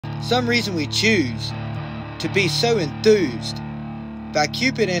some reason we choose to be so enthused by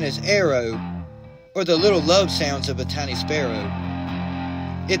Cupid and his arrow, or the little love sounds of a tiny sparrow.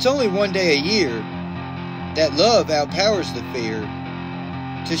 It's only one day a year that love outpowers the fear,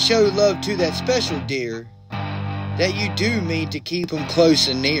 to show love to that special dear that you do mean to keep him close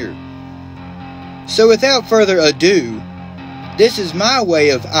and near. So without further ado, this is my way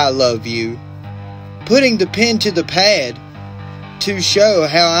of I love you, putting the pen to the pad to show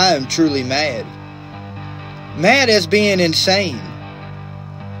how I am truly mad. Mad as being insane.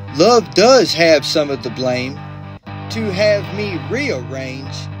 Love does have some of the blame to have me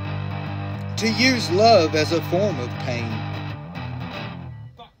rearrange to use love as a form of pain.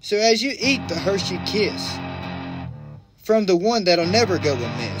 So as you eat the Hershey kiss from the one that'll never go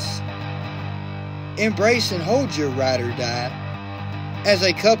amiss, embrace and hold your ride or die as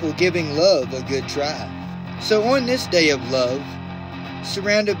a couple giving love a good try. So on this day of love,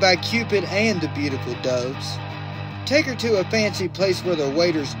 surrounded by Cupid and the beautiful doves, take her to a fancy place where the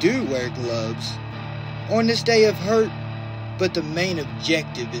waiters do wear gloves. On this day of hurt, but the main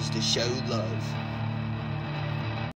objective is to show love.